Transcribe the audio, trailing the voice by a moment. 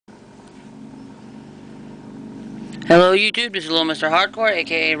Hello YouTube, this is Little Mr. Hardcore,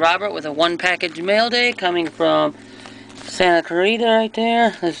 aka Robert, with a one package mail day coming from Santa Clarita right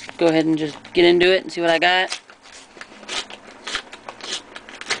there. Let's go ahead and just get into it and see what I got.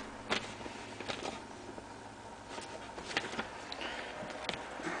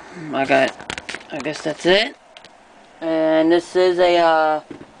 I guess that's it. And this is a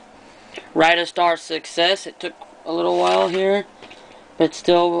Ride Star success. It took a little while here, but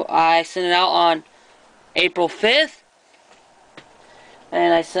still, I sent it out on April 5th.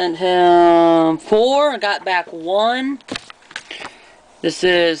 And I sent him 4, and got back 1. This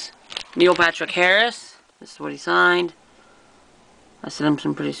is Neil Patrick Harris. This is what he signed. I sent him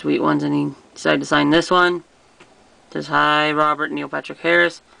some pretty sweet ones, and he decided to sign this one. It says, "Hi, Robert, Neil Patrick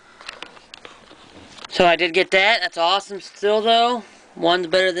Harris." So I did get that. That's awesome still, though. One's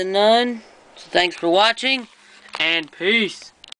better than none. So thanks for watching, and peace.